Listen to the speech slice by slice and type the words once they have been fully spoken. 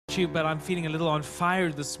you, but I'm feeling a little on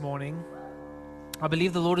fire this morning. I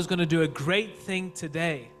believe the Lord is going to do a great thing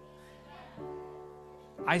today.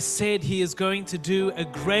 I said He is going to do a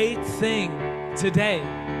great thing today.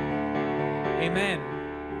 Amen.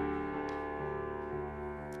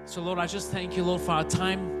 So Lord, I just thank you, Lord, for our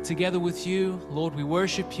time together with you. Lord, we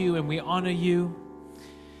worship you and we honor you.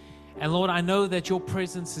 And Lord, I know that your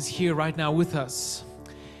presence is here right now with us.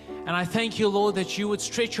 And I thank you, Lord, that you would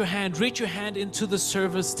stretch your hand, reach your hand into the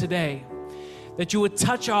service today. That you would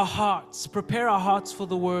touch our hearts, prepare our hearts for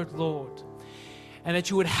the word, Lord. And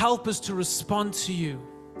that you would help us to respond to you.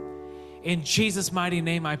 In Jesus' mighty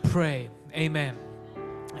name I pray. Amen.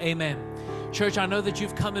 Amen. Church, I know that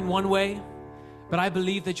you've come in one way, but I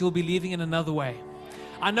believe that you'll be leaving in another way.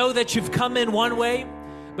 I know that you've come in one way,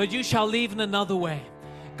 but you shall leave in another way.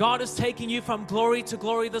 God is taking you from glory to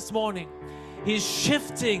glory this morning. He's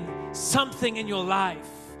shifting something in your life.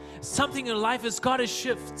 Something in your life has got to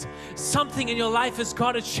shift. Something in your life has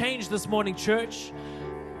got to change this morning, church.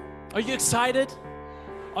 Are you excited?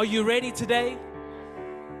 Are you ready today?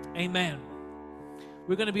 Amen.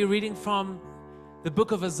 We're going to be reading from the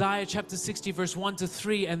book of Isaiah, chapter 60, verse 1 to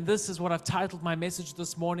 3. And this is what I've titled my message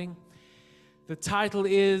this morning. The title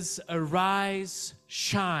is Arise,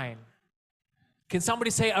 Shine. Can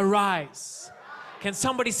somebody say arise? Can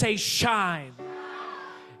somebody say shine?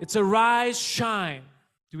 It's arise, shine.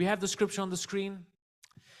 Do we have the scripture on the screen?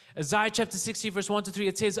 Isaiah chapter 60, verse 1 to 3.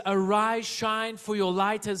 It says, arise, shine, for your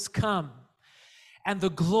light has come, and the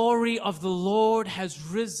glory of the Lord has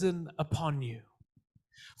risen upon you.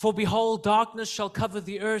 For behold, darkness shall cover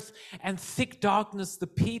the earth, and thick darkness the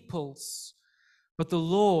peoples. But the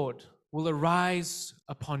Lord will arise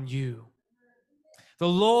upon you. The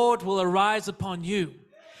Lord will arise upon you.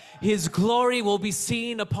 His glory will be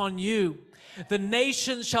seen upon you. The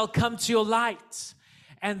nations shall come to your light,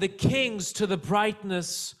 and the kings to the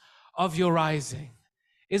brightness of your rising.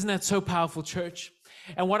 Isn't that so powerful, church?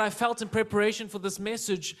 And what I felt in preparation for this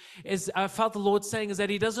message is, I felt the Lord saying is that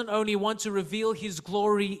He doesn't only want to reveal His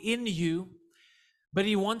glory in you, but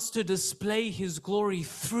He wants to display His glory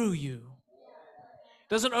through you.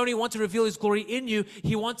 Doesn't only want to reveal His glory in you,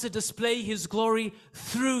 He wants to display His glory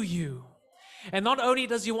through you. And not only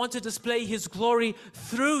does He want to display His glory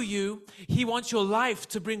through you, He wants your life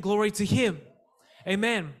to bring glory to Him.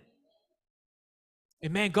 Amen.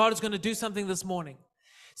 Amen. God is going to do something this morning.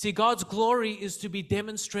 See, God's glory is to be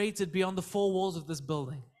demonstrated beyond the four walls of this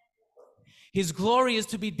building. His glory is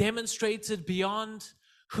to be demonstrated beyond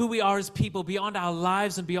who we are as people, beyond our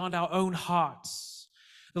lives and beyond our own hearts.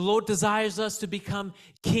 The Lord desires us to become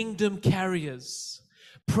kingdom carriers,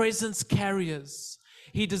 presence carriers.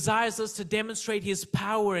 He desires us to demonstrate His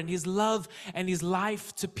power and His love and His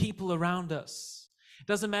life to people around us. It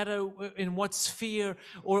doesn't matter in what sphere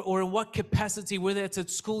or in what capacity, whether it's at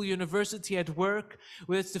school, university, at work,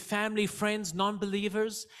 whether it's to family, friends,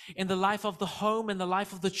 non-believers, in the life of the home, in the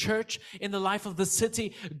life of the church, in the life of the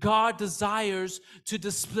city. God desires to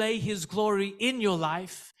display His glory in your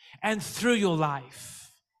life and through your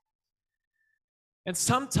life. And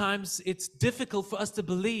sometimes it's difficult for us to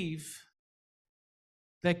believe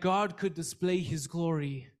that God could display His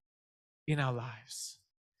glory in our lives.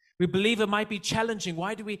 We believe it might be challenging.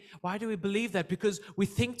 Why do we believe that? Because we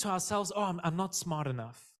think to ourselves, oh, I'm not smart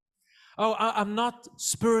enough. Oh, I'm not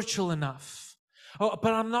spiritual enough. Oh,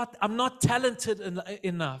 but I'm not talented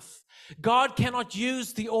enough. God cannot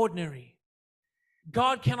use the ordinary.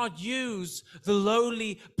 God cannot use the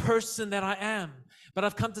lowly person that I am. But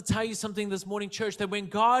I've come to tell you something this morning, church, that when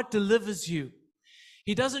God delivers you,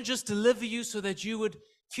 He doesn't just deliver you so that you would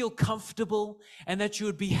feel comfortable and that you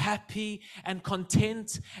would be happy and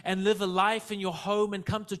content and live a life in your home and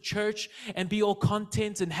come to church and be all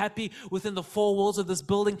content and happy within the four walls of this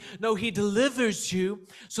building. No, He delivers you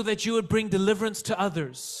so that you would bring deliverance to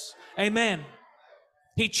others. Amen.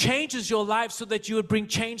 He changes your life so that you would bring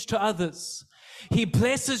change to others. He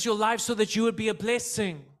blesses your life so that you would be a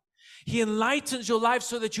blessing. He enlightens your life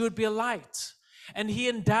so that you would be a light. And He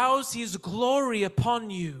endows His glory upon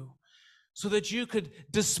you so that you could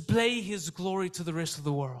display His glory to the rest of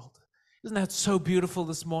the world. Isn't that so beautiful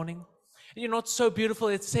this morning? And you know what's so beautiful?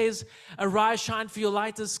 It says, arise, shine, for your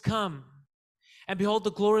light has come. And behold,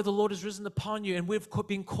 the glory of the Lord is risen upon you. And we've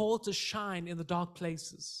been called to shine in the dark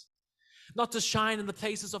places. Not to shine in the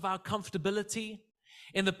places of our comfortability,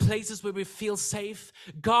 in the places where we feel safe.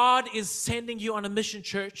 God is sending you on a mission,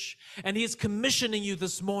 church, and He is commissioning you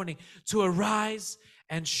this morning to arise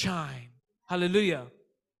and shine. Hallelujah.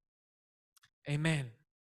 Amen.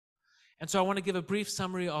 And so I want to give a brief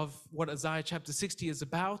summary of what Isaiah chapter 60 is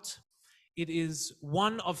about. It is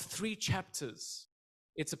one of 3 chapters.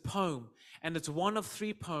 It's a poem. and it's one of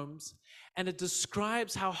 3 poems, and it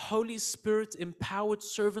describes how Holy Spirit empowered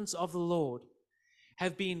servants of the Lord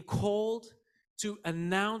have been called to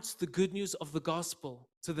announce the good news of the gospel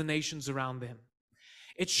to the nations around them.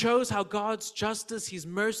 It shows how God's justice, His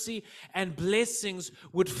mercy, and blessings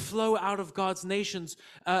would flow out of God's nations,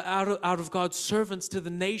 out of God's servants to the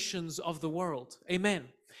nations of the world. Amen.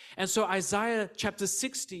 And so Isaiah chapter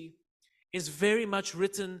 60 is very much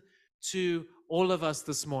written to all of us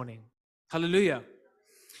this morning. Hallelujah.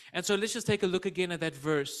 And so let's just take a look again at that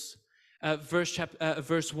verse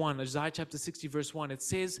 1, Isaiah chapter 60, verse 1. It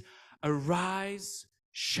says, "Arise,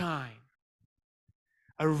 shine.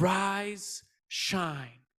 Arise,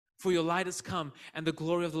 shine, for your light has come, and the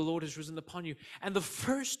glory of the Lord has risen upon you." And the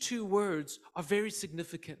first 2 words are very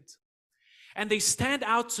significant. And they stand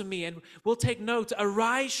out to me, and we'll take note.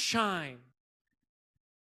 Arise, shine.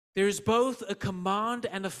 There is both a command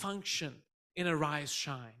and a function in arise,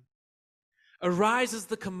 shine. Arise is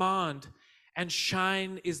the command, and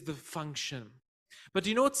shine is the function. But do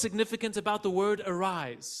you know what's significant about the word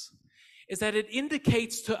arise? Is that it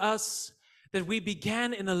indicates to us that we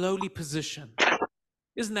began in a lowly position.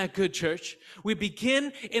 Isn't that good, church? We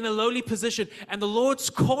begin in a lowly position, and the Lord's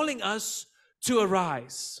calling us to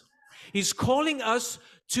arise. He's calling us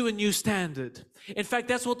to a new standard. In fact,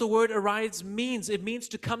 that's what the word arise means. It means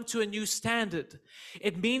to come to a new standard.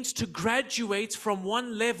 It means to graduate from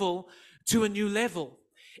one level to a new level.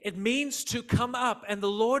 It means to come up, and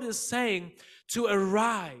the Lord is saying to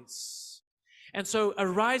arise. And so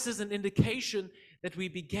arise is an indication that we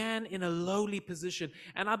began in a lowly position.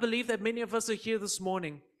 And I believe that many of us are here this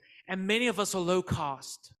morning, and many of us are low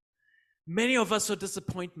caste. Many of us are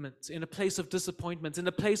in a place of disappointment, in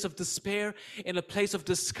a place of despair, in a place of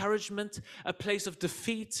discouragement, a place of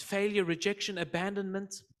defeat, failure, rejection,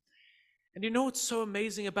 abandonment. And you know what's so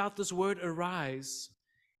amazing about this word arise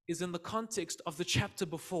is in the context of the chapter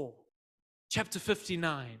before, chapter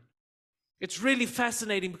 59. It's really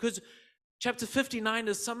fascinating because chapter 59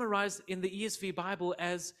 is summarized in the ESV Bible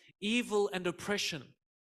as evil and oppression.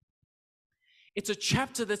 It's a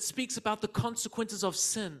chapter that speaks about the consequences of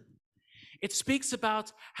sin. It speaks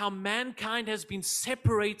about how mankind has been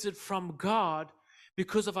separated from God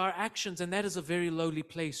because of our actions, and that is a very lowly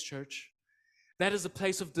place, church. That is a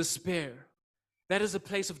place of despair. That is a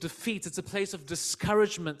place of defeat. It's a place of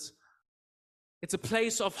discouragement. It's a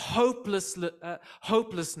place of hopelessness.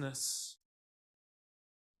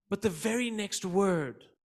 But the very next word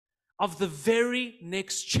of the very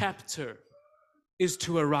next chapter is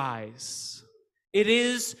to arise. It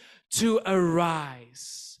is to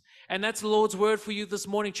arise. And that's the Lord's word for you this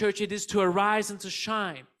morning, church. It is to arise and to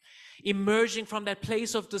shine. Emerging from that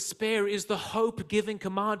place of despair is the hope-giving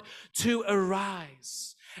command to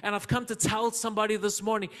arise. And I've come to tell somebody this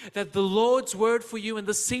morning that the Lord's word for you in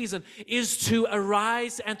this season is to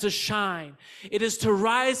arise and to shine. It is to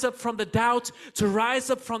rise up from the doubt, to rise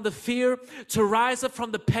up from the fear, to rise up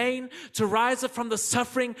from the pain, to rise up from the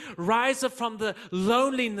suffering, rise up from the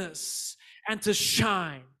loneliness, and to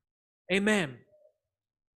shine. Amen.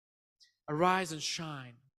 Arise and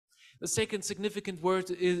shine. The second significant word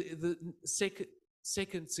is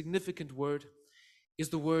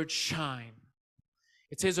the word shine.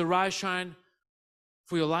 It says, "Arise, shine,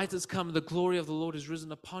 for your light has come, and the glory of the Lord is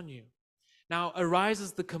risen upon you." Now, arise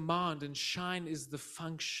is the command, and shine is the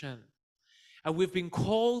function. And we've been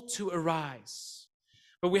called to arise.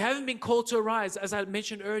 But we haven't been called to arise, as I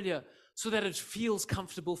mentioned earlier, so that it feels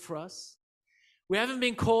comfortable for us. We haven't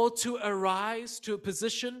been called to arise to a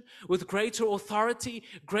position with greater authority,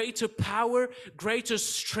 greater power, greater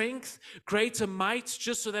strength, greater might,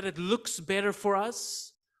 just so that it looks better for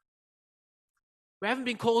us. We haven't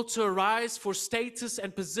been called to arise for status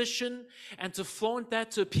and position and to flaunt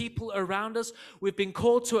that to people around us. We've been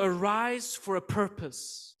called to arise for a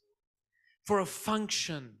purpose, for a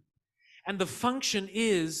function. And the function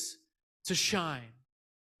is to shine.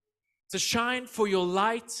 To shine, for your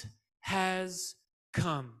light has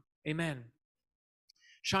come. Amen.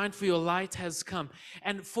 Shine, for your light has come.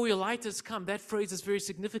 And for your light has come, that phrase is very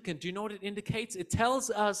significant. Do you know what it indicates? It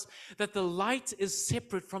tells us that the light is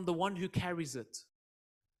separate from the one who carries it.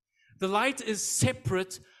 The light is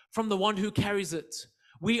separate from the one who carries it.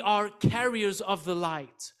 We are carriers of the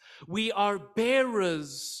light. We are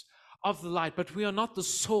bearers of the light, but we are not the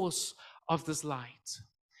source of this light.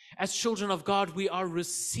 As children of God, we are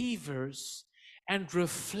receivers and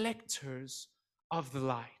reflectors of the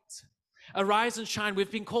light. Arise and shine. We've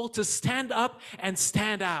been called to stand up and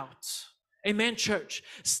stand out. Amen, church.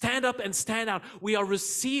 Stand up and stand out. We are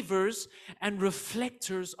receivers and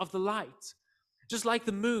reflectors of the light. Just like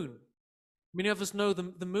the moon. Many of us know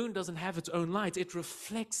the moon doesn't have its own light. It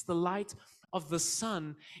reflects the light of the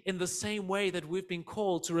sun in the same way that we've been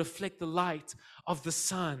called to reflect the light of the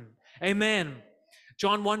sun. Amen.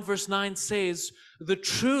 John 1 verse 9 says, the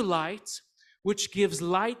true light, which gives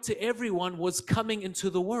light to everyone, was coming into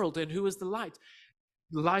the world. And who is the light?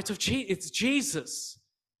 The light of Jesus. It's Jesus.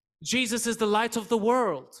 Jesus is the light of the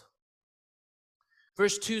world.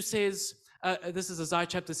 Verse 2 says, this is Isaiah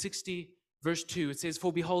chapter 60, verse 2. It says,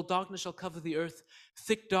 for behold, darkness shall cover the earth,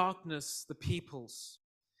 thick darkness the peoples.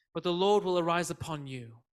 But the Lord will arise upon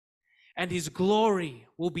you, and his glory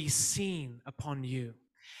will be seen upon you.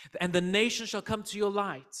 And the nations shall come to your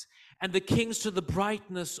light, and the kings to the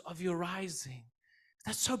brightness of your rising.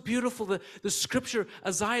 That's so beautiful. The scripture,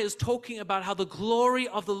 Isaiah is talking about how the glory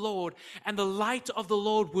of the Lord and the light of the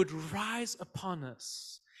Lord would rise upon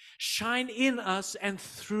us, shine in us and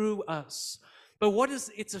through us. But what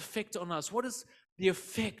is its effect on us? What is the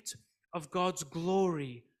effect of God's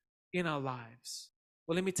glory in our lives?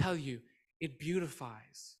 Well, let me tell you, it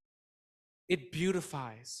beautifies. It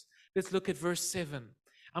beautifies. Let's look at verse 7.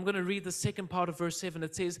 I'm going to read the second part of verse 7.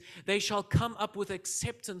 It says, they shall come up with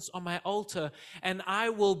acceptance on my altar, and I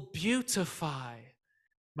will beautify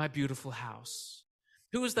my beautiful house.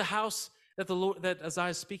 Who is the house that that Isaiah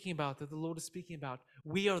is speaking about, that the Lord is speaking about?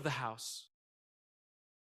 We are the house.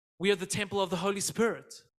 We are the temple of the Holy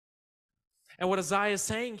Spirit. And what Isaiah is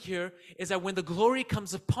saying here is that when the glory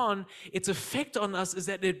comes upon, its effect on us is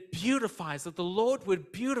that it beautifies, that the Lord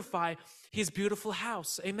would beautify his beautiful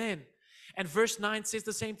house. Amen. And verse 9 says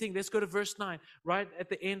the same thing. Let's go to verse 9, right at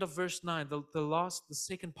the end of verse 9, the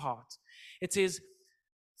second part. It says,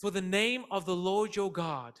 for the name of the Lord your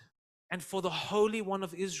God and for the Holy One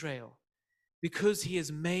of Israel, because he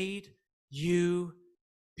has made you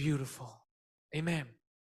beautiful. Amen.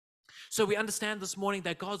 So we understand this morning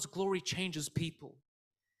that God's glory changes people.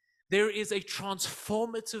 There is a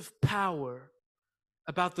transformative power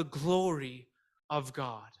about the glory of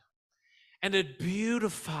God. And it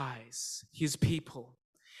beautifies his people.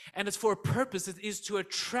 And it's for a purpose. It is to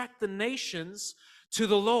attract the nations to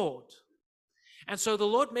the Lord. And so the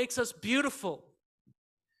Lord makes us beautiful.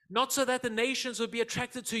 Not so that the nations would be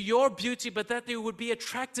attracted to your beauty, but that they would be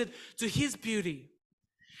attracted to his beauty.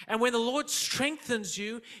 And when the Lord strengthens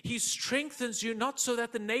you, he strengthens you not so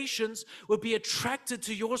that the nations would be attracted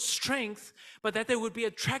to your strength, but that they would be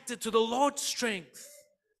attracted to the Lord's strength.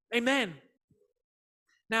 Amen.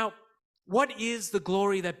 Now, what is the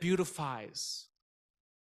glory that beautifies?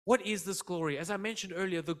 What is this glory? As I mentioned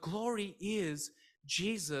earlier, the glory is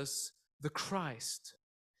Jesus the Christ.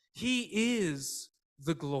 He is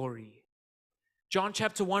the glory. John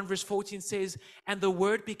chapter 1 verse 14 says, and the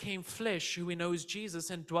Word became flesh, who we know is Jesus,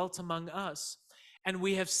 and dwelt among us. And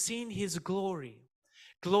we have seen his glory.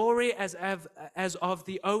 Glory as of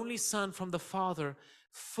the only Son from the Father,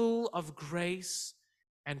 full of grace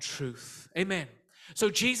and truth. Amen. So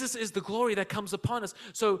Jesus is the glory that comes upon us.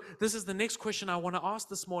 So this is the next question I want to ask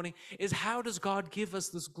this morning, is how does God give us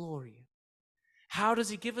this glory? How does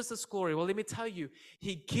he give us this glory? Well, let me tell you,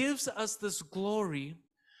 he gives us this glory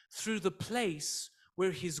through the place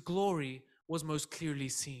where his glory was most clearly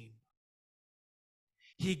seen.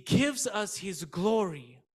 He gives us his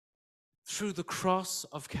glory through the cross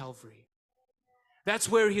of Calvary. That's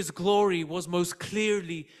where his glory was most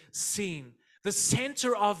clearly seen. The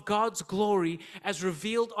center of God's glory as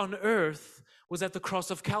revealed on earth was at the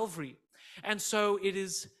cross of Calvary. And so it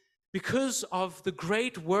is because of the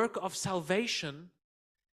great work of salvation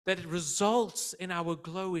that it results in our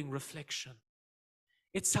glowing reflection.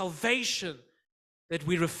 It's salvation that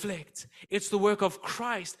we reflect. It's the work of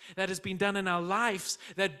Christ that has been done in our lives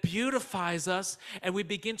that beautifies us, and we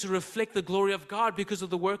begin to reflect the glory of God because of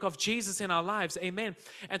the work of Jesus in our lives. Amen.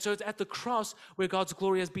 And so it's at the cross where God's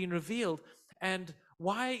glory has been revealed. And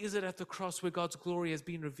why is it at the cross where God's glory has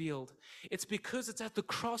been revealed? It's because it's at the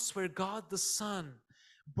cross where God the Son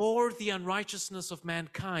bore the unrighteousness of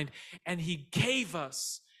mankind, and he gave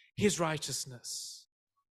us his righteousness.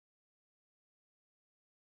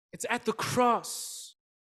 It's at the cross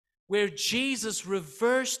where Jesus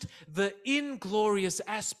reversed the inglorious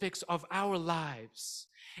aspects of our lives,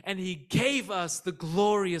 and he gave us the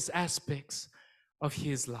glorious aspects of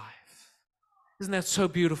his life. Isn't that so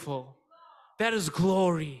beautiful? That is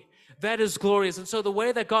glory. That is glorious. And so the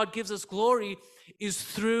way that God gives us glory is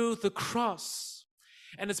through the cross.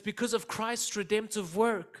 And it's because of Christ's redemptive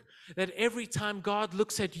work that every time God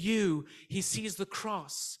looks at you, he sees the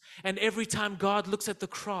cross. And every time God looks at the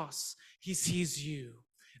cross, he sees you.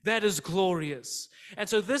 That is glorious. And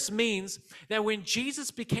so this means that when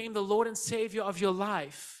Jesus became the Lord and Savior of your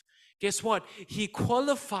life, guess what? He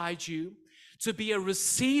qualified you to be a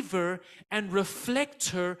receiver and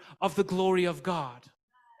reflector of the glory of God.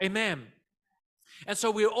 Amen. And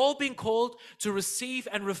so we're all being called to receive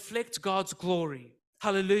and reflect God's glory.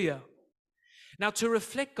 Hallelujah. Now, to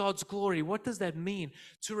reflect God's glory, what does that mean?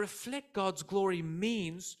 To reflect God's glory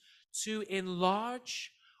means to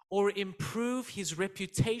enlarge or improve His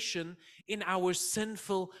reputation in our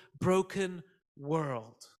sinful, broken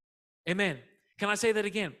world. Amen. Can I say that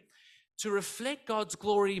again? To reflect God's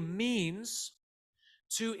glory means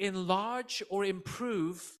to enlarge or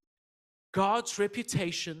improve God's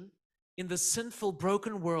reputation in the sinful,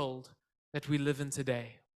 broken world that we live in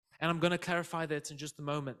today. And I'm going to clarify that in just a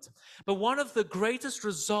moment. But one of the greatest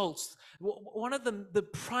results, one of the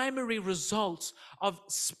primary results of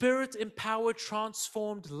Spirit-empowered,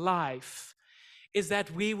 transformed life is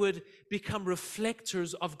that we would become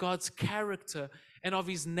reflectors of God's character and of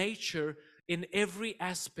His nature in every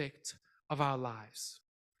aspect of our lives.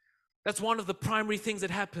 That's one of the primary things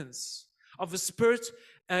that happens of a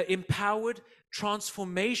Spirit-empowered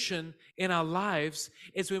transformation in our lives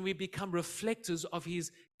is when we become reflectors of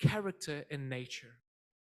His character and nature.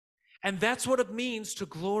 And that's what it means to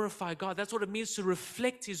glorify God. That's what it means to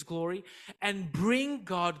reflect His glory and bring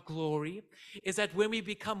God glory, is that when we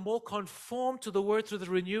become more conformed to the Word through the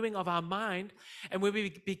renewing of our mind, and when we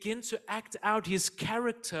begin to act out His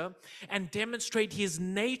character and demonstrate His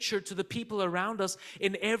nature to the people around us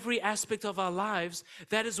in every aspect of our lives,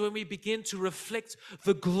 that is when we begin to reflect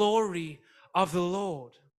the glory of the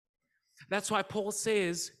Lord. That's why Paul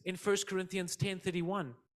says in 1 Corinthians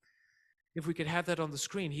 10:31, if we could have that on the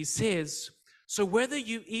screen, he says, so whether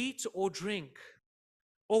you eat or drink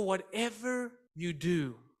or whatever you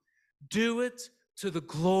do, do it to the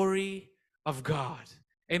glory of God.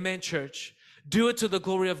 Amen, church. Do it to the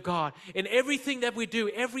glory of God. In everything that we do,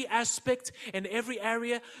 every aspect and every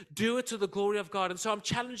area, do it to the glory of God. And so I'm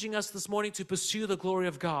challenging us this morning to pursue the glory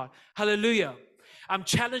of God. Hallelujah. I'm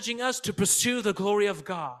challenging us to pursue the glory of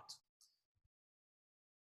God.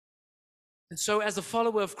 And so as a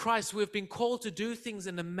follower of Christ, we've been called to do things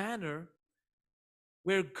in a manner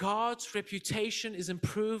where God's reputation is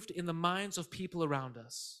improved in the minds of people around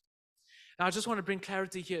us. Now, I just want to bring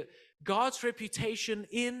clarity here. God's reputation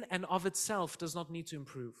in and of itself does not need to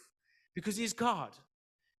improve because He's God.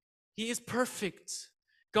 He is perfect.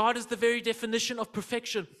 God is the very definition of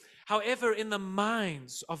perfection. However, in the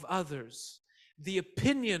minds of others, the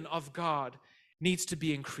opinion of God needs to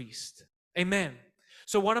be increased. Amen.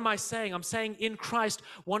 So what am I saying? I'm saying in Christ,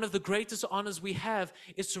 one of the greatest honors we have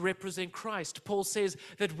is to represent Christ. Paul says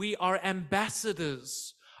that we are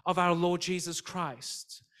ambassadors of our Lord Jesus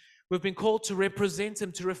Christ. We've been called to represent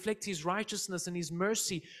Him, to reflect His righteousness and His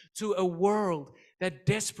mercy to a world that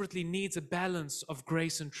desperately needs a balance of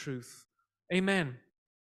grace and truth. Amen.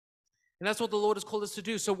 And that's what the Lord has called us to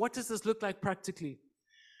do. So what does this look like practically?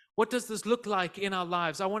 What does this look like in our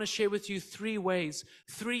lives? I want to share with you 3 ways,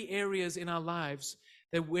 3 areas in our lives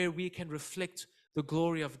that where we can reflect the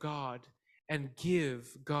glory of God and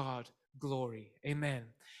give God glory. Amen.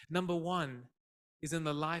 Number 1 is in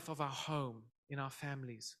the life of our home, in our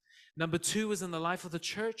families. Number 2 is in the life of the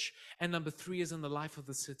church. And number 3 is in the life of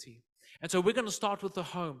the city. And so we're going to start with the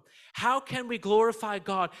home. How can we glorify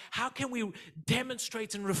God? How can we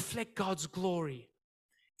demonstrate and reflect God's glory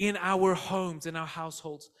in our homes, in our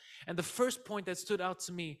households? And the first point that stood out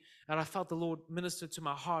to me, and I felt the Lord ministered to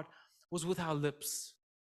my heart, was with our lips.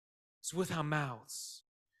 It's with our mouths.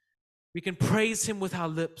 We can praise Him with our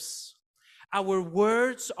lips. Our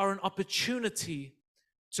words are an opportunity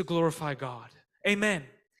to glorify God. Amen.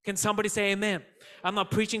 Can somebody say amen? I'm not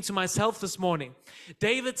preaching to myself this morning.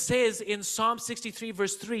 David says in Psalm 63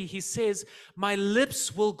 verse 3, he says, my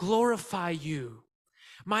lips will glorify you.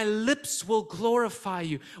 My lips will glorify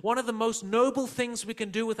you. One of the most noble things we can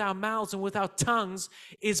do with our mouths and with our tongues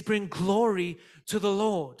is bring glory to the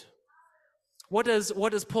Lord. What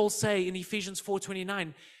does Paul say in Ephesians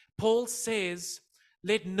 4:29? Paul says,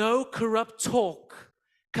 let no corrupt talk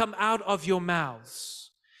come out of your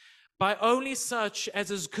mouths, but only such as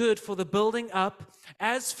is good for the building up,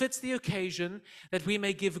 as fits the occasion, that we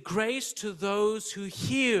may give grace to those who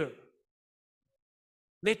hear.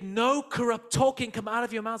 Let no corrupt talking come out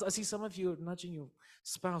of your mouths. I see some of you nudging your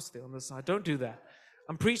spouse there on the side. Don't do that.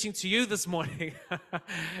 I'm preaching to you this morning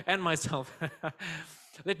and myself.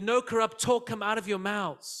 Let no corrupt talk come out of your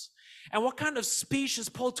mouths. And what kind of speech is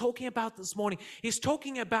Paul talking about this morning? He's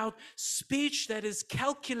talking about speech that is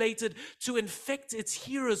calculated to infect its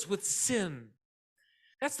hearers with sin.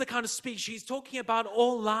 That's the kind of speech. He's talking about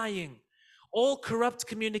all lying, All corrupt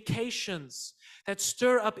communications that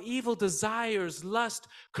stir up evil desires, lust,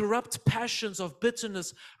 corrupt passions of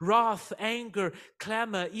bitterness, wrath, anger,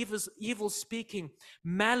 clamor, evil speaking,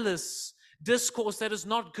 malice, discourse that is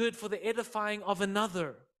not good for the edifying of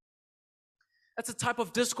another. That's the type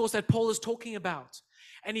of discourse that Paul is talking about.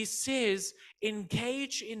 And he says,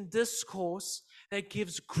 engage in discourse that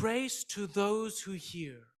gives grace to those who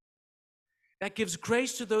hear. That gives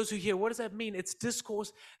grace to those who hear. What does that mean? It's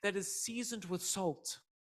discourse that is seasoned with salt.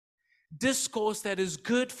 Discourse that is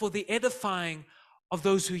good for the edifying of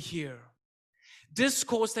those who hear.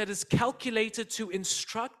 Discourse that is calculated to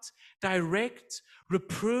instruct, direct,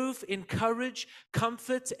 reprove, encourage,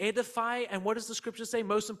 comfort, edify, and what does the scripture say?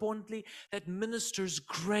 Most importantly, that ministers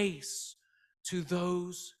grace to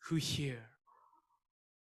those who hear.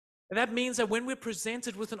 And that means that when we're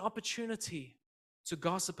presented with an opportunity to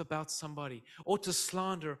gossip about somebody, or to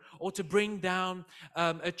slander, or to bring down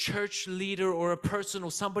a church leader or a person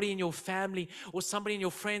or somebody in your family or somebody in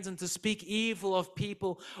your friends, and to speak evil of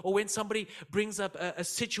people, or when somebody brings up a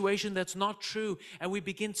situation that's not true and we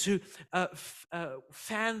begin to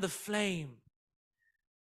fan the flame,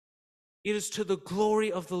 it is to the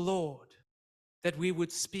glory of the Lord that we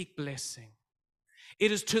would speak blessing.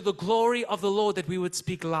 It is to the glory of the Lord that we would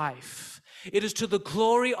speak life. It is to the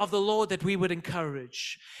glory of the Lord that we would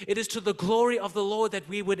encourage. It is to the glory of the Lord that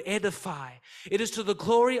we would edify. It is to the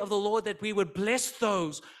glory of the Lord that we would bless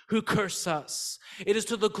those who curse us. It is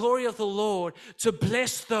to the glory of the Lord to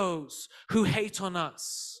bless those who hate on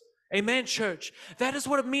us. Amen, church. That is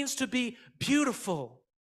what it means to be beautiful.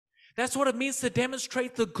 That's what it means to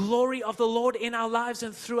demonstrate the glory of the Lord in our lives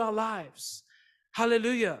and through our lives.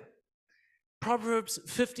 Hallelujah. Proverbs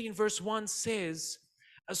 15 verse 1 says,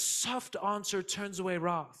 a soft answer turns away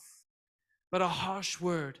wrath, but a harsh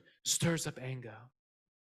word stirs up anger.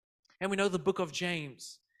 And we know the book of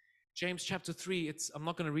James, James chapter 3, I'm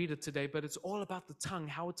not going to read it today, but it's all about the tongue,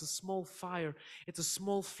 how it's a small fire, it's a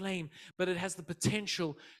small flame, but it has the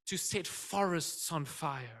potential to set forests on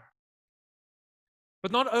fire.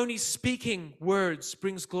 But not only speaking words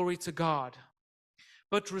brings glory to God,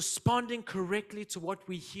 but responding correctly to what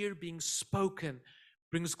we hear being spoken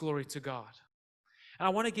brings glory to God. And I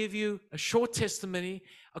want to give you a short testimony,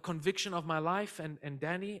 a conviction of my life and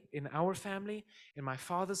Danny in our family, in my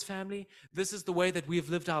father's family. This is the way that we've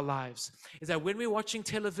lived our lives. Is that when we're watching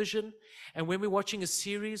television and when we're watching a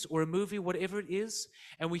series or a movie, whatever it is,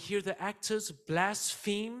 and we hear the actors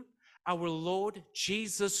blaspheme our Lord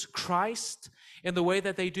Jesus Christ in the way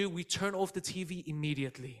that they do, we turn off the TV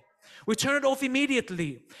immediately. We turn it off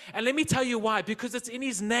immediately. And let me tell you why. Because it's in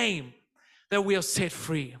His name that we are set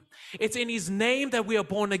free. It's in His name that we are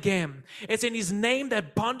born again. It's in His name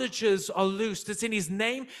that bondages are loosed. It's in His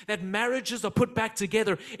name that marriages are put back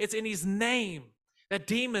together. It's in His name that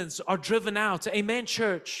demons are driven out. Amen,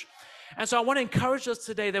 church. And so I want to encourage us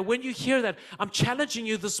today that when you hear that, I'm challenging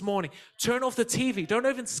you this morning, turn off the TV. Don't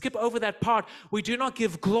even skip over that part. We do not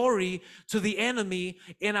give glory to the enemy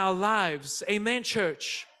in our lives. Amen,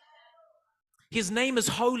 church. His name is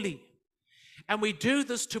holy. And we do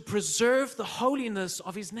this to preserve the holiness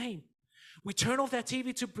of His name. We turn off that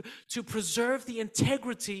TV to preserve the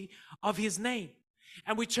integrity of His name.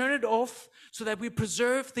 And we turn it off so that we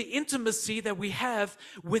preserve the intimacy that we have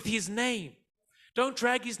with His name. Don't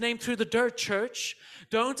drag His name through the dirt, church.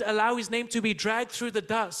 Don't allow His name to be dragged through the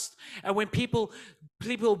dust. And when people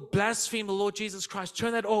blaspheme the Lord Jesus Christ,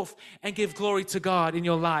 turn that off and give glory to God in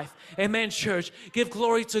your life. Amen, church. Give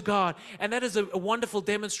glory to God. And that is a wonderful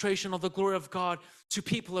demonstration of the glory of God to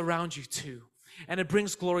people around you too. And it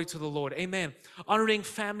brings glory to the Lord. Amen. Honoring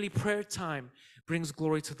family prayer time brings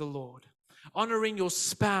glory to the Lord. Honoring your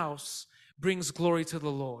spouse brings glory to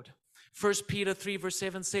the Lord. 1 Peter 3 verse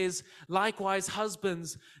 7 says, likewise,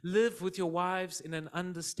 husbands, live with your wives in an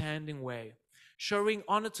understanding way, showing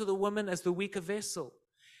honor to the woman as the weaker vessel,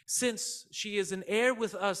 since she is an heir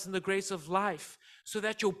with us in the grace of life, so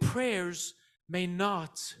that your prayers may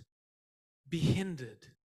not be hindered.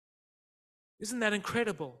 Isn't that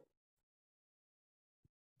incredible?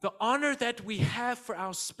 The honor that we have for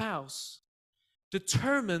our spouse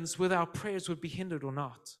determines whether our prayers would be hindered or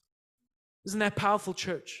not. Isn't that powerful,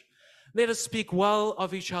 church? Let us speak well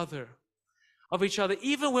of each other,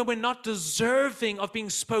 even when we're not deserving of being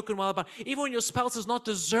spoken well about. Even when your spouse is not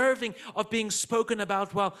deserving of being spoken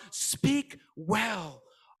about well, speak well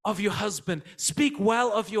of your husband. Speak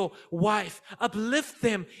well of your wife. Uplift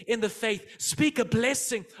them in the faith. Speak a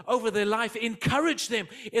blessing over their life. Encourage them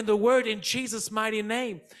in the word in Jesus' mighty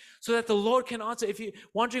name, so that the Lord can answer. If you're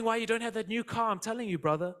wondering why you don't have that new car, I'm telling you,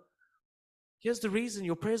 brother, here's the reason: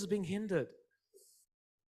 your prayers are being hindered.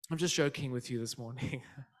 I'm just joking with you this morning.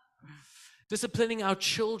 Disciplining our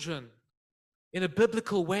children in a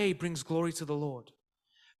biblical way brings glory to the Lord.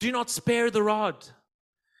 Do not spare the rod.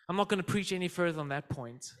 I'm not going to preach any further on that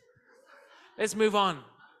point. Let's move on.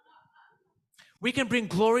 We can bring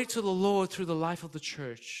glory to the Lord through the life of the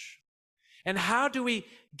church. And how do we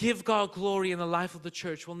give God glory in the life of the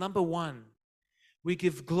church? Well, number one, we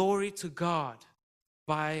give glory to God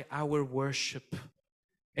by our worship.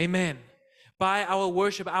 Amen. By our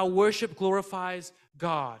worship. Our worship glorifies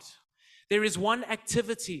God. There is one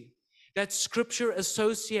activity that Scripture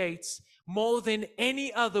associates more than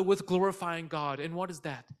any other with glorifying God. And what is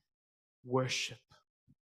that? Worship.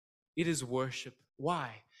 It is worship.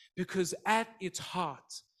 Why? Because at its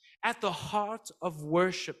heart, at the heart of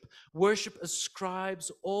worship, worship ascribes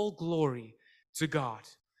all glory to God.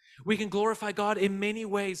 We can glorify God in many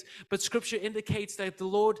ways, but Scripture indicates that the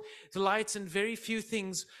Lord delights in very few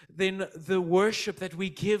things than the worship that we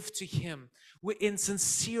give to Him. We're in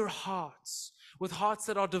sincere hearts, with hearts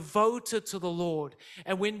that are devoted to the Lord.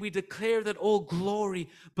 And when we declare that all glory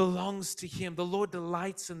belongs to Him, the Lord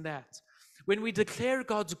delights in that. When we declare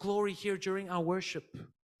God's glory here during our worship,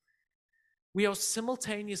 we are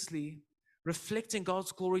simultaneously reflecting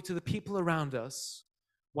God's glory to the people around us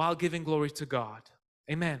while giving glory to God.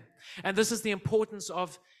 Amen. And this is the importance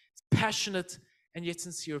of passionate and yet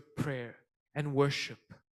sincere prayer and worship.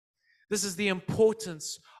 This is the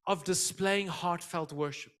importance of displaying heartfelt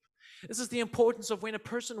worship. This is the importance of when a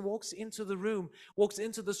person walks into the room, walks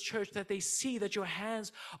into this church, that they see that your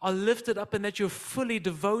hands are lifted up and that you're fully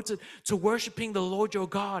devoted to worshiping the Lord your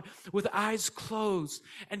God with eyes closed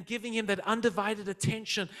and giving Him that undivided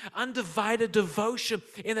attention, undivided devotion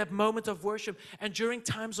in that moment of worship. And during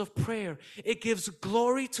times of prayer, it gives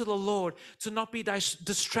glory to the Lord to not be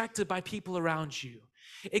distracted by people around you.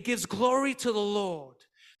 It gives glory to the Lord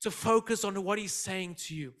to focus on what He's saying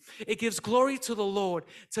to you. It gives glory to the Lord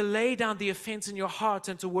to lay down the offense in your heart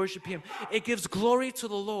and to worship Him. It gives glory to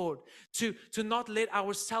the Lord to not let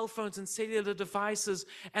our cell phones and cellular devices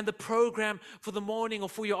and the program for the morning or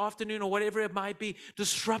for your afternoon or whatever it might be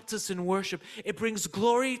disrupt us in worship. It brings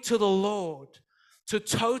glory to the Lord to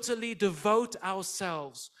totally devote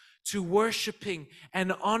ourselves to worshiping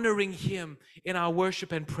and honoring Him in our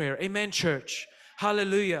worship and prayer. Amen, church.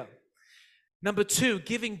 Hallelujah. Number two,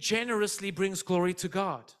 giving generously brings glory to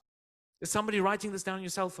God. Is somebody writing this down on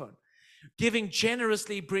your cell phone? Giving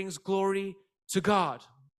generously brings glory to God.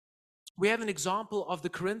 We have an example of the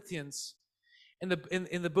Corinthians in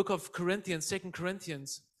the book of Corinthians, 2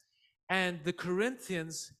 Corinthians. And the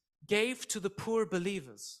Corinthians gave to the poor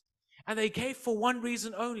believers. And they gave for one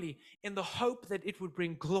reason only, in the hope that it would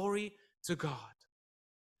bring glory to God.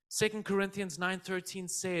 2 Corinthians 9:13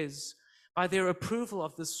 says, by their approval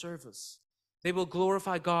of this service, they will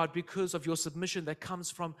glorify God because of your submission that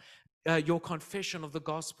comes from your confession of the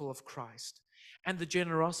gospel of Christ and the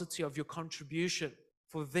generosity of your contribution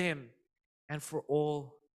for them and for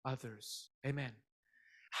all others. Amen.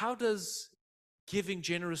 How does giving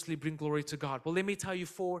generously bring glory to God? Well, let me tell you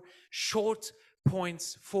 4 short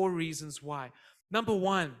points, 4 reasons why. Number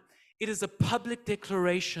one, it is a public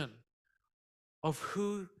declaration of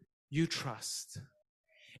who you trust.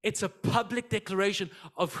 It's a public declaration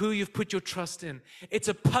of who you've put your trust in. It's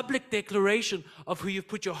a public declaration of who you've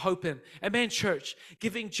put your hope in. Amen, church.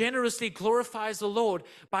 Giving generously glorifies the Lord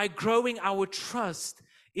by growing our trust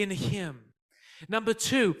in Him. Number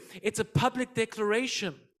two, it's a public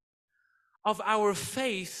declaration of our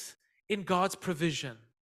faith in God's provision.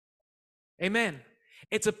 Amen.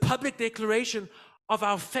 It's a public declaration of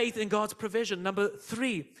our faith in God's provision. Number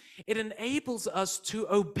three, it enables us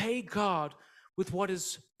to obey God with what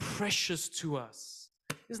is precious to us.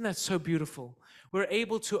 Isn't that so beautiful? We're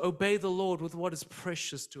able to obey the Lord with what is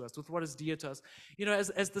precious to us, with what is dear to us. You know,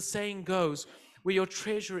 as the saying goes, where your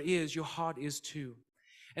treasure is, your heart is too.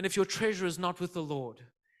 And if your treasure is not with the Lord,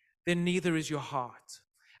 then neither is your heart.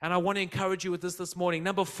 And I want to encourage you with this morning.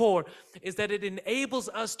 Number 4 is that it enables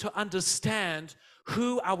us to understand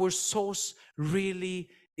who our source really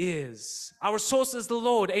is. Our source is the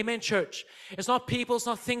Lord. Amen, church. It's not people, it's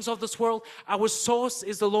not things of this world. Our source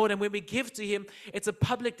is the Lord. And when we give to Him, it's a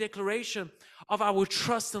public declaration of our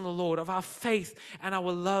trust in the Lord, of our faith and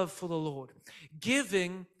our love for the Lord.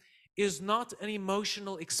 Giving is not an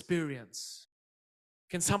emotional experience.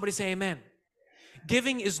 Can somebody say amen?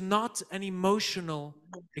 Giving is not an emotional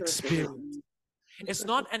experience. It's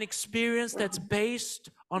not an experience that's based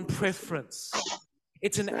on preference.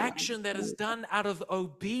 It's an action that is done out of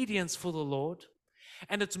obedience for the Lord,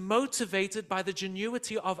 and it's motivated by the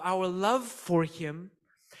genuity of our love for Him,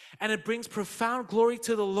 and it brings profound glory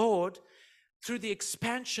to the Lord through the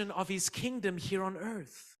expansion of His kingdom here on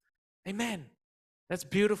earth. Amen. That's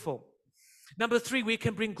beautiful. Number three, we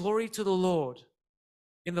can bring glory to the Lord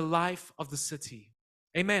in the life of the city.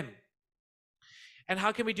 Amen. And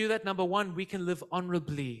how can we do that? Number one, we can live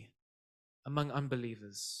honorably among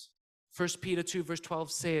unbelievers. 1 Peter 2 verse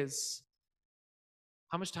 12 says,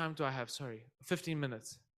 how much time do I have? Sorry, 15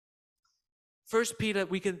 minutes. First Peter,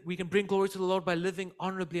 we can bring glory to the Lord by living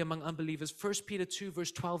honorably among unbelievers. 1 Peter 2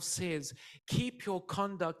 verse 12 says, keep your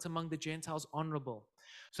conduct among the Gentiles honorable,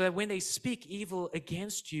 so that when they speak evil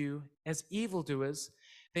against you as evildoers,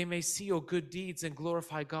 they may see your good deeds and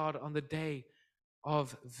glorify God on the day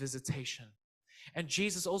of visitation. And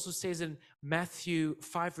Jesus also says in Matthew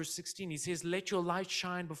 5 verse 16, he says, let your light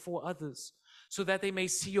shine before others, so that they may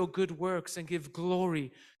see your good works and give glory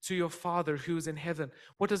to your Father who is in heaven.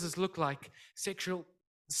 What does this look like?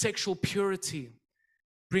 Sexual purity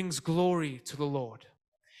brings glory to the Lord.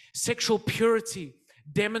 Sexual purity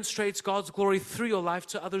demonstrates God's glory through your life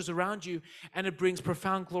to others around you, and it brings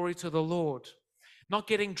profound glory to the Lord. Not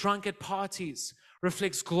getting drunk at parties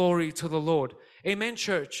reflects glory to the Lord. Amen,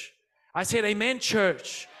 church. I said amen,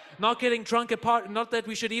 church. Not getting drunk at party, not that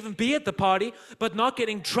we should even be at the party, but not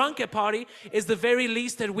getting drunk at party is the very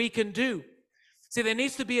least that we can do. See, there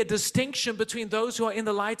needs to be a distinction between those who are in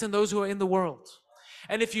the light and those who are in the world.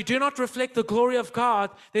 And if you do not reflect the glory of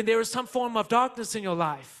God, then there is some form of darkness in your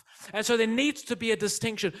life. And so there needs to be a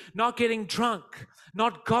distinction. Not getting drunk,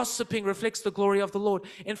 not gossiping reflects the glory of the Lord.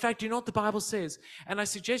 In fact, you know what the Bible says? And I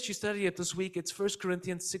suggest you study it this week. It's 1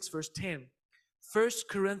 Corinthians 6 verse 10. 1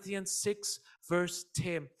 Corinthians 6 verse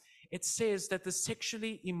 10. It says that the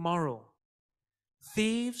sexually immoral,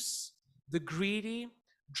 thieves, the greedy,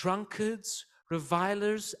 drunkards,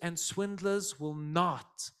 revilers, and swindlers will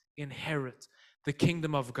not inherit the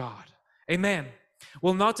kingdom of God. Amen.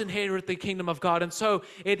 Will not inherit the kingdom of God. And so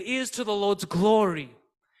it is to the Lord's glory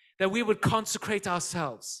that we would consecrate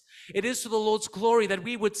ourselves. It is to the Lord's glory that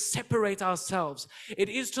we would separate ourselves. It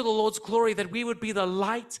is to the Lord's glory that we would be the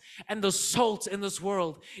light and the salt in this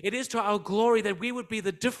world. It is to our glory that we would be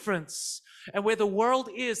the difference. And where the world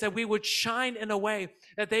is, that we would shine in a way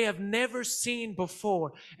that they have never seen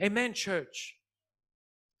before. Amen, church.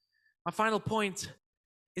 My final point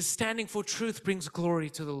is standing for truth brings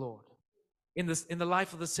glory to the Lord. In the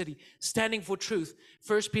life of the city, standing for truth.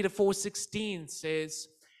 1 Peter 4:16 says,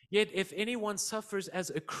 yet if anyone suffers as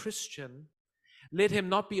a Christian, let him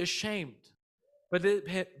not be ashamed,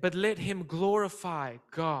 but let him glorify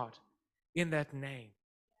God in that name.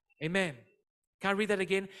 Amen. Can I read that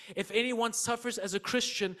again? If anyone suffers as a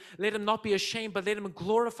Christian, let him not be ashamed, but let him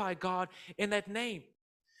glorify God in that name.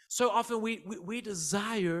 So often we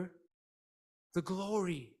desire the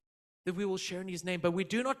glory that we will share in His name, but we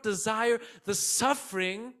do not desire the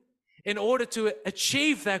suffering in order to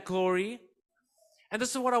achieve that glory. And this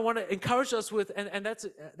is what I want to encourage us with, and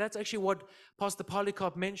that's actually what Pastor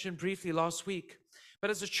Polycarp mentioned briefly last week. But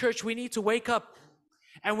as a church, we need to wake up,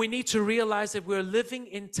 and we need to realize that we're living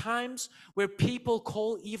in times where people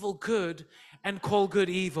call evil good and call good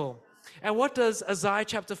evil. And what does Isaiah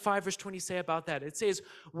chapter 5 verse 20 say about that? It says,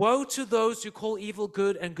 woe to those who call evil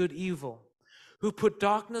good and good evil, who put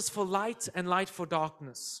darkness for light and light for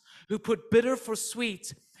darkness, who put bitter for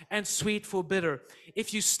sweet and sweet for bitter.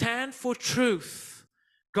 If you stand for truth,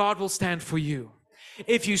 God will stand for you.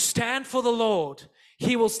 If you stand for the Lord,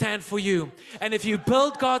 He will stand for you. And if you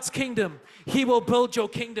build God's kingdom, He will build your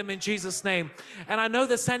kingdom in Jesus' name. And I know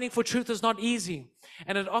that standing for truth is not easy.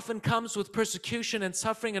 And it often comes with persecution and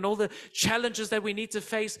suffering and all the challenges that we need to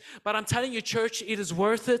face. But I'm telling you, church, it is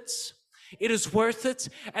worth it. It is worth it,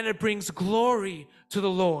 and it brings glory to the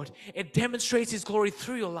Lord. It demonstrates His glory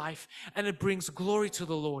through your life, and it brings glory to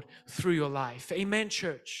the Lord through your life. Amen,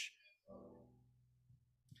 church.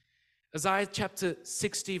 Isaiah chapter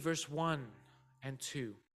 60, verse 1 and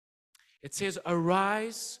 2. It says,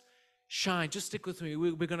 arise, shine. Just stick with me.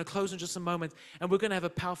 We're going to close in just a moment, and we're going to have a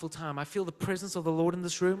powerful time. I feel the presence of the Lord in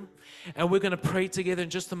this room, and we're going to pray together in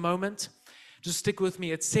just a moment. Just stick with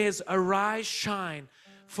me. It says, arise, shine,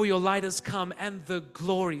 for your light has come, and the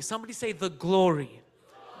glory. Somebody say, the glory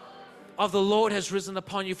of the Lord has risen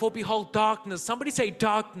upon you. For behold, darkness. Somebody say,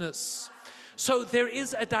 darkness. So there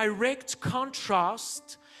is a direct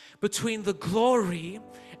contrast between the glory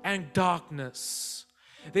and darkness.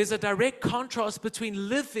 There's a direct contrast between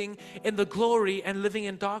living in the glory and living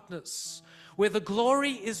in darkness. Where the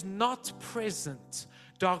glory is not present,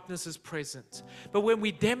 darkness is present. But when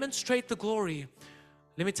we demonstrate the glory,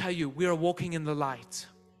 let me tell you, we are walking in the light.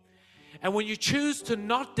 And when you choose to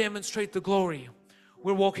not demonstrate the glory,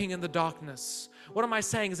 we're walking in the darkness. What am I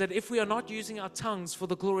saying is that if we are not using our tongues for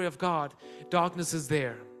the glory of God, darkness is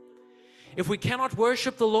there. If we cannot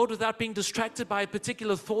worship the Lord without being distracted by a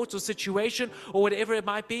particular thought or situation or whatever it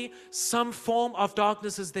might be, some form of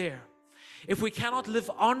darkness is there. If we cannot live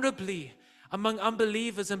honorably among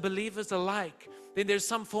unbelievers and believers alike, then there's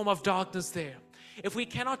some form of darkness there. If we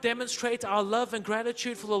cannot demonstrate our love and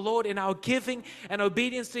gratitude for the Lord in our giving and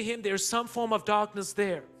obedience to Him, there's some form of darkness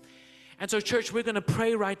there. And so, church, we're going to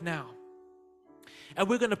pray right now. And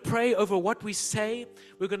we're going to pray over what we say.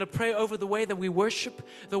 We're going to pray over the way that we worship,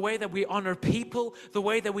 the way that we honor people, the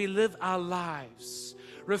way that we live our lives.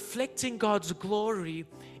 Reflecting God's glory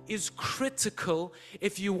is critical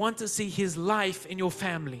if you want to see His life in your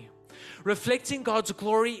family. Reflecting God's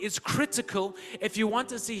glory is critical if you want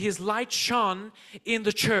to see His light shone in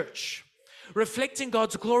the church. Reflecting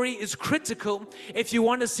God's glory is critical if you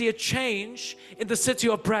want to see a change in the city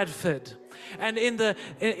of Bradford and in the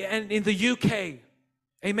UK.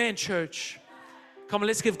 Amen, church. Come on,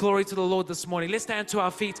 let's give glory to the Lord this morning. Let's stand to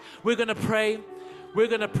our feet. We're going to pray. We're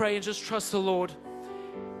going to pray and just trust the Lord.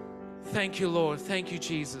 Thank you, Lord. Thank you,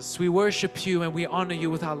 Jesus. We worship you and we honor you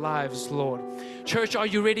with our lives, Lord. Church, are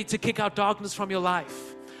you ready to kick out darkness from your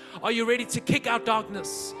life? Are you ready to kick out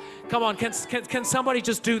darkness? Come on, can somebody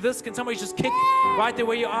just do this? Can somebody just kick right there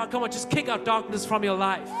where you are? Come on, just kick out darkness from your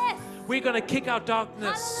life. We're going to kick out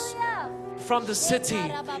darkness from the city,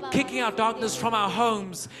 kicking out darkness from our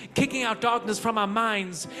homes, kicking out darkness from our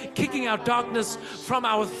minds, kicking out darkness from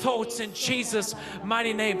our thoughts in Jesus'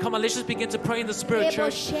 mighty name. Come on, let's just begin to pray in the Spirit,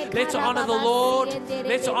 church. Let's honor the Lord.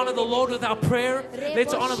 Let's honor the Lord with our prayer.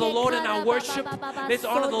 Let's honor the Lord in our worship. Let's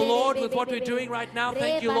honor the Lord with what we're doing right now.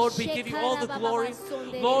 Thank you, Lord. We give you all the glory.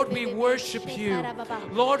 Lord, we worship you.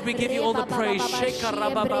 Lord, we give you all the praise.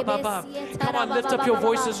 Come on, lift up your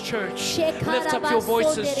voices, church. Lift up your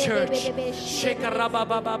voices, church.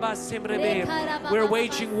 We're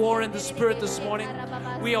waging war in the Spirit this morning.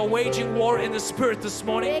 We are waging war in the Spirit this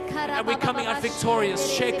morning, and we're coming out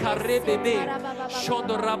victorious.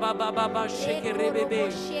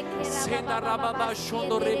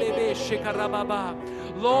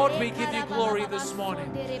 Lord, we give you glory this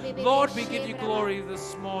morning. Lord, we give you glory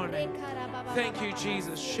this morning. Thank you,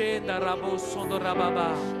 Jesus.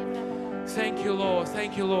 Thank you, Lord.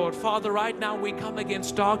 Thank you, Lord. Father, right now we come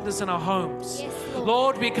against darkness in our homes. Yes,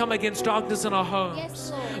 Lord, we come against darkness in our homes.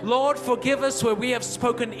 Yes, Lord, forgive us where we have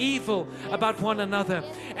spoken evil about one another.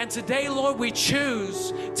 And today, Lord, we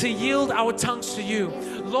choose to yield our tongues to you.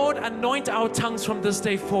 Lord, anoint our tongues from this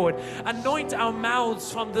day forward. Anoint our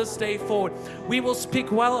mouths from this day forward. We will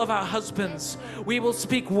speak well of our husbands. We will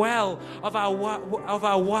speak well of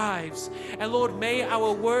our wives. And Lord, may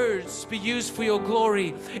our words be used for your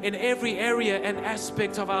glory in every area and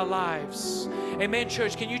aspect of our lives. Amen,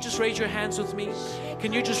 church. Can you just raise your hands with me?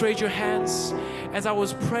 Can you just raise your hands? As I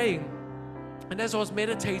was praying and as I was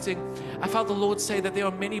meditating, I felt the Lord say that there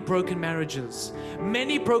are many broken marriages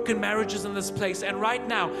in this place. And right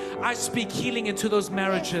now, I speak healing into those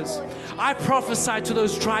marriages. I prophesy to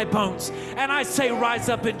those dry bones. And I say, rise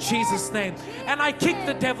up in Jesus' name. And I kick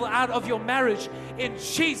the devil out of your marriage in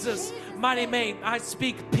Jesus' mighty name. I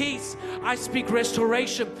speak peace. I speak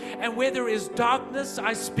restoration. And where there is darkness,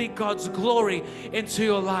 I speak God's glory into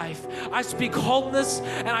your life. I speak wholeness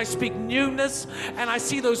and I speak newness. And I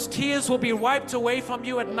see those tears will be wiped away from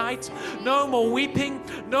you at night. No more weeping,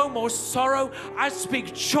 no more sorrow. I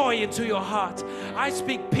speak joy into your heart. I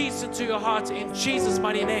speak peace into your heart in Jesus'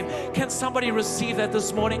 mighty name. Can somebody receive that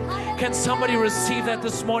this morning? Can somebody receive that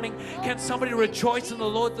this morning? Can somebody rejoice in the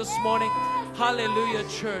Lord this morning? Hallelujah,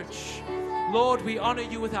 church. Lord, we honor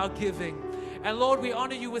you with our giving. And Lord, we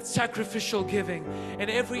honor you with sacrificial giving in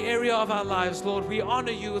every area of our lives. Lord, we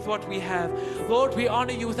honor you with what we have. Lord, we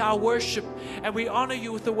honor you with our worship, and we honor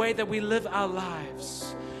you with the way that we live our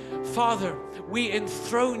lives. Father, we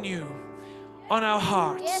enthrone you on our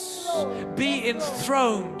hearts. Yes, Lord. Be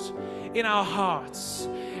enthroned in our hearts,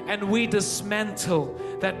 and we dismantle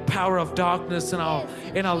that power of darkness in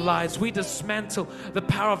our lives. We dismantle the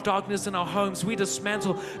power of darkness in our homes. We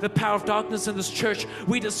dismantle the power of darkness in this church.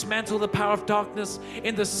 We dismantle the power of darkness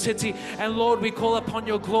in the city. And Lord, we call upon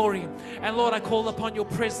your glory. And Lord, I call upon your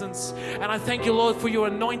presence. And I thank you, Lord, for your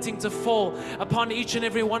anointing to fall upon each and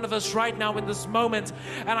every one of us right now in this moment.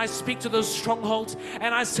 And I speak to those strongholds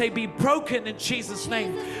and I say, be broken in Jesus'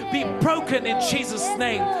 name. Be broken in Jesus'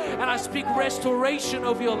 name. And I speak restoration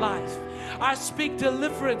over your life. I speak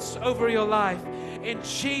deliverance over your life in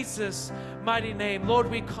Jesus' mighty name. Lord,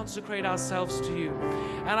 we consecrate ourselves to you.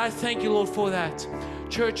 And I thank you, Lord, for that.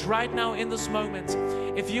 Church, right now in this moment,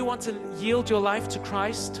 if you want to yield your life to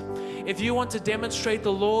Christ, If you want to demonstrate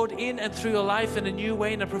the Lord in and through your life in a new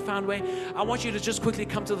way, in a profound way, I want you to just quickly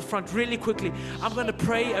come to the front, really quickly. I'm going to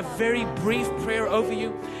pray a very brief prayer over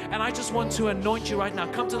you, and I just want to anoint you right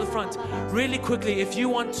now. Come to the front, really quickly. If you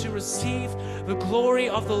want to receive the glory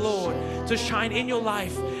of the Lord to shine in your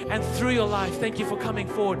life and through your life, thank you for coming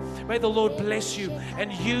forward. May the Lord bless you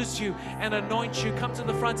and use you and anoint you. Come to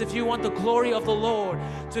the front if you want the glory of the Lord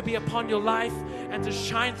to be upon your life and to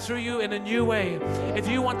shine through you in a new way. If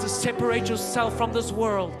you want to separate yourself from this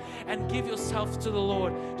world and give yourself to the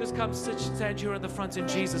Lord, just come stand here in the front in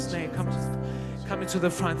Jesus' name. Come into the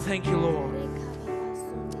front. Thank you, Lord.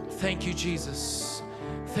 Thank you, Jesus.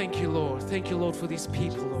 Thank you, Lord. Thank you, Lord, for these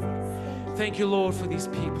people, Lord. Thank you, Lord, for these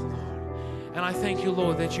people, Lord. And I thank you,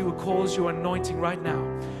 Lord, that you will cause your anointing right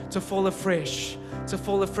now to fall afresh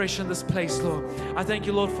in this place, Lord. I thank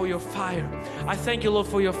you, Lord, for your fire. I thank you, Lord,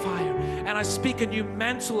 for your fire. And I speak a new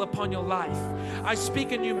mantle upon your life. I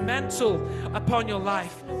speak a new mantle upon your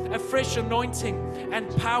life. A fresh anointing and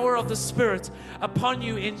power of the Spirit upon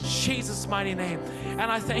you in Jesus' mighty name. And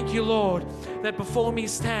I thank you, Lord, that before me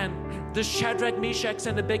stand the Shadrach, Meshach,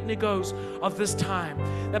 and Abednego of this time.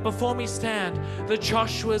 That before me stand the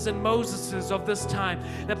Joshuas and Moseses of this time.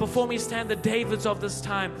 That before me stand the Davids of this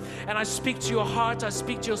time. And I speak to your heart, I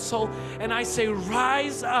speak to your soul, and I say,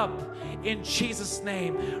 rise up in Jesus'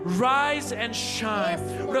 name. Rise and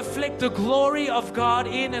shine. Reflect the glory of God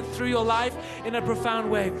in and through your life in a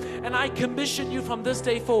profound way. And I commission you from this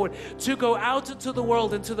day forward to go out into the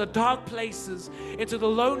world, into the dark places, into the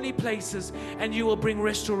lonely places, and you will bring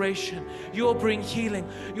restoration. You will bring healing.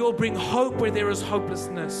 You will bring hope where there is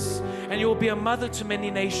hopelessness. And you will be a mother to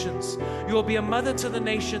many nations. You will be a mother to the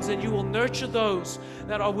nations, and you will nurture those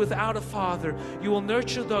that are without a father. You will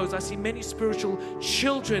nurture those. I see many spiritual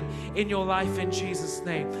children in your life in Jesus'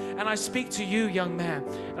 name. And I speak to you, young man,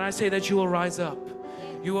 and I say that you will rise up.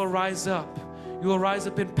 You will rise up. You will rise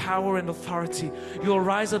up in power and authority. You will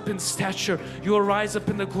rise up in stature. You will rise up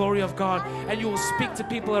in the glory of God. And you will speak to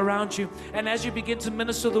people around you. And as you begin to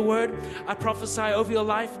minister the word, I prophesy over your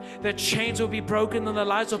life that chains will be broken in the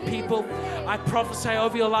lives of people. I prophesy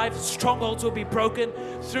over your life strongholds will be broken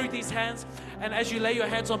through these hands. And as you lay your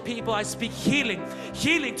hands on people, I speak healing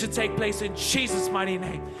to take place in Jesus' mighty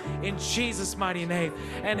name. In Jesus' mighty name.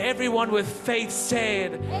 And everyone with faith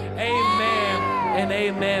said, amen and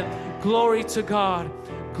amen. Glory to God.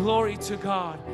 Glory to God.